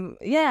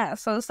yeah,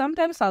 so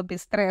sometimes I'll be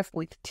stressed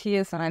with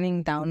tears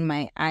running down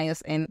my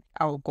eyes, and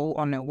I'll go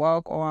on a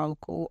walk or I'll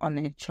go on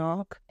a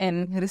jog.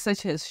 And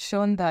research has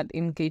shown that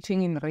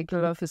engaging in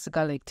regular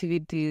physical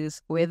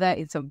activities, whether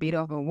it's a bit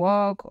of a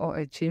walk or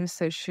a gym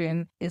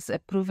session, is a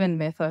proven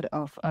method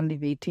of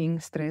alleviating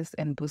stress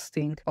and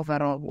boosting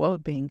overall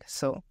well-being.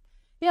 So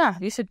yeah,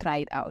 you should try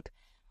it out.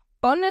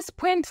 Bonus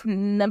point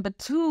number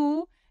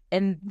 2,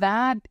 and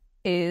that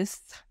is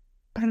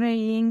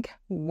praying,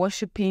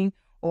 worshiping,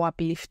 or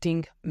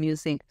uplifting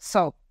music.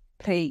 So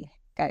pray,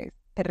 guys,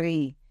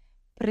 pray.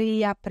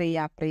 Prayer.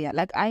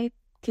 Like, I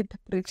keep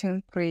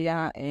preaching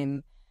prayer,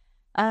 and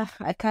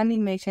I can't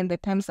imagine the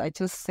times I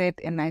just sat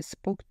and I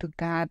spoke to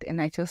God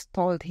and I just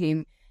told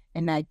him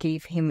and I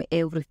gave him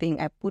everything.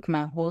 I put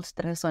my whole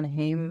stress on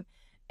him,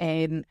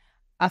 and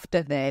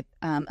after that,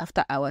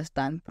 after I was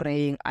done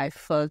praying, I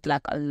felt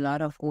like a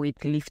lot of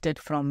weight lifted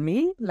from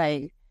me.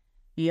 Like,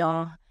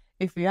 yeah,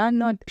 if you are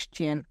not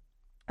Christian,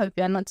 if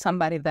you are not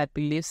somebody that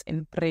believes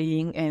in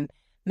praying, and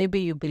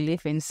maybe you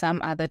believe in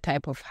some other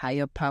type of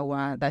higher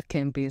power, that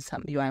can be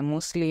you are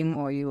Muslim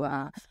or you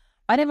are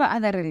whatever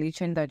other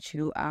religion that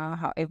you are,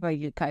 however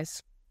you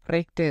guys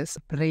practice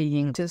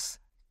praying, just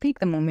take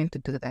the moment to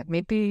do that.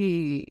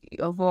 Maybe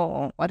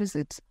over, what is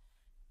it?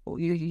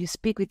 You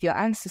speak with your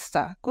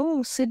ancestor.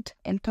 Go sit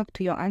and talk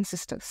to your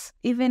ancestors.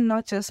 Even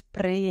not just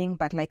praying,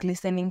 but like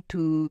listening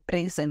to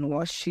praise and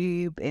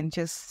worship and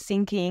just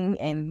singing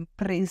and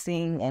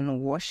praising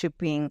and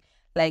worshiping.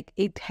 Like,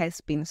 it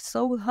has been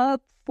so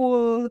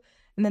helpful.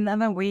 And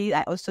another way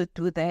I also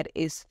do that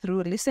is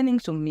through listening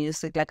to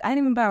music. Like, I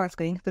remember I was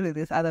going through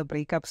this other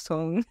breakup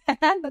song,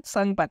 not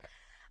song, but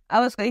I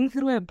was going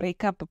through a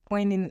breakup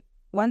point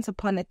once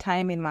upon a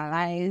time in my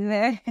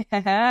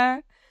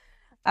life.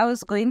 I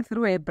was going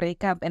through a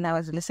breakup and I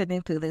was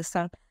listening to this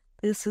song.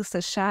 This is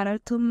a shout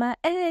out to my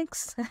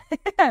ex.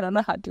 I don't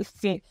know how to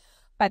sing,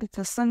 but it's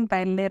a song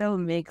by Little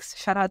Mix.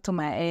 Shout out to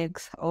my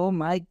ex. Oh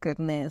my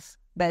goodness,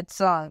 that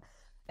song.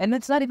 And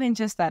it's not even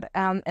just that.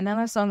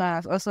 Another song I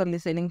was also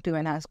listening to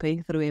when I was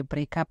going through a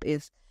breakup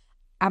is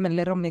I'm a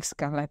Little Mix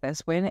girl like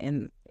this when,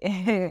 and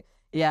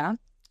yeah,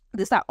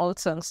 these are old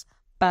songs.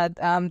 But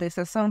there's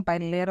a song by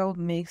Little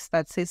Mix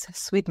that says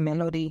Sweet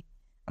Melody.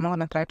 I'm not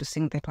going to try to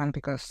sing that one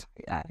because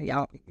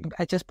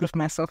I just proved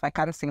myself I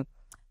can't sing.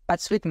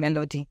 But Sweet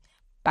Melody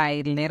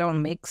by Little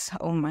Mix.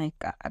 Oh my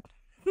God.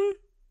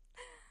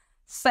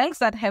 Songs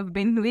that have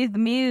been with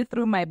me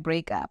through my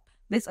breakup.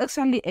 There's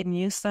actually a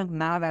new song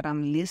now that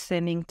I'm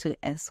listening to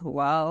as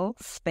well.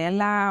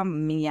 Bella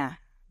Mia.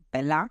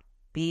 Bella.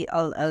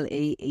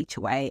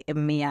 Bllahy.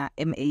 Mia.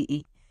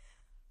 Mae.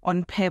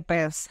 On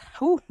Purpose.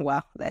 Oh,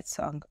 wow, that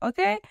song.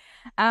 Okay.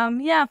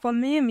 For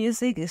me,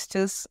 music is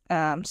just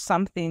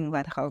something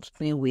that helps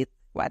me with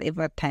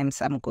whatever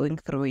times I'm going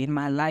through in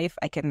my life.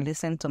 I can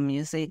listen to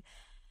music.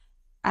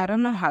 I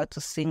don't know how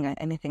to sing or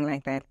anything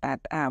like that,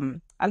 but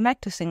I like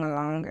to sing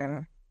along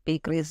and be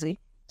crazy.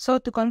 So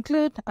to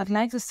conclude, I'd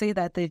like to say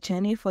that the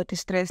journey for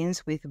Destress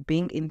begins with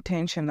being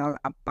intentional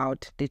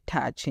about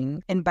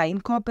detaching. And by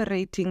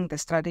incorporating the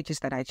strategies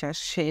that I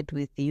just shared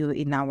with you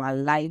in our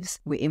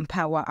lives, we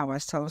empower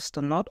ourselves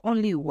to not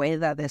only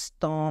weather the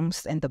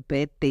storms and the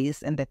bad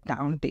days and the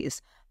down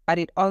days, but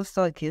it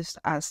also gives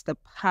us the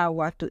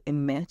power to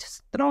emerge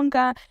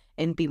stronger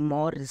and be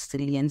more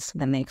resilient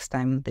the next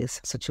time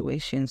these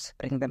situations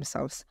bring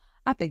themselves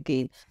up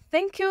again.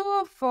 Thank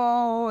you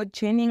for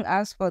joining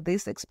us for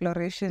this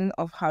exploration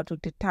of how to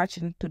detach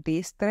into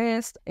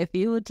Destress. If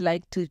you would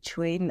like to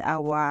join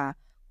our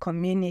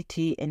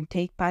community and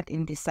take part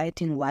in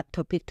deciding what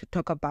topic to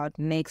talk about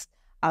next,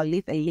 I'll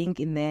leave a link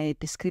in the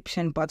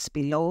description box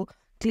below.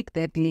 Click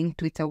that link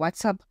to a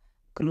WhatsApp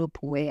group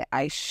where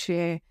I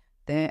share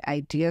the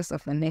ideas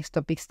of the next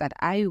topics that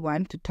I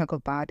want to talk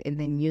about, and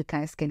then you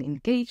guys can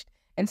engage.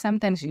 And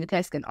sometimes you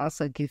guys can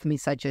also give me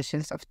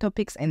suggestions of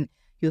topics, and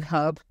you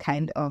help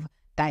kind of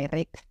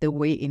direct the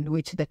way in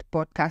which that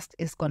podcast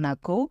is gonna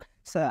go.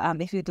 So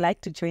if you'd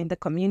like to join the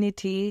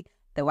community,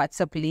 the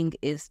WhatsApp link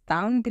is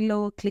down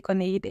below. Click on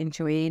it and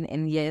join.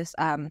 And yes,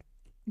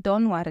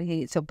 don't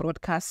worry, it's a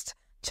broadcast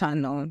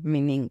channel,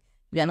 meaning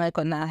we're not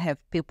gonna have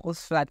people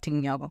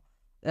flooding your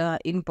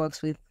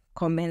inbox with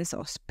comments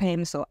or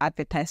spams or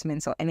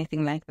advertisements or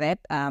anything like that.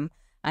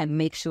 I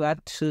make sure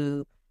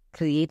to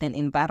create an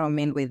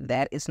environment where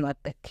that is not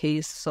the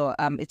case. So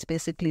it's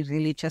basically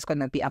really just going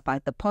to be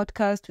about the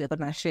podcast. We're going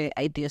to share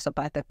ideas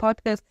about the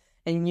podcast,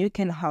 and you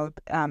can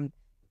help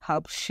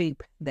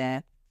shape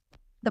the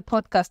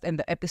podcast and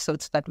the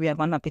episodes that we are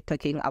going to be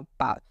talking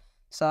about.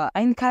 So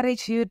I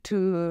encourage you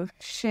to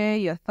share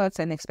your thoughts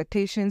and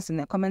expectations in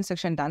the comment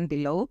section down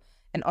below.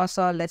 And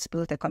also, let's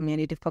build a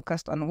community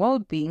focused on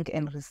well-being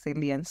and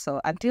resilience.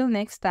 So until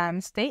next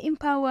time, stay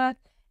empowered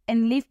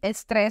and live a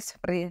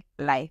stress-free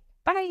life.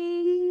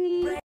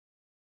 Bye.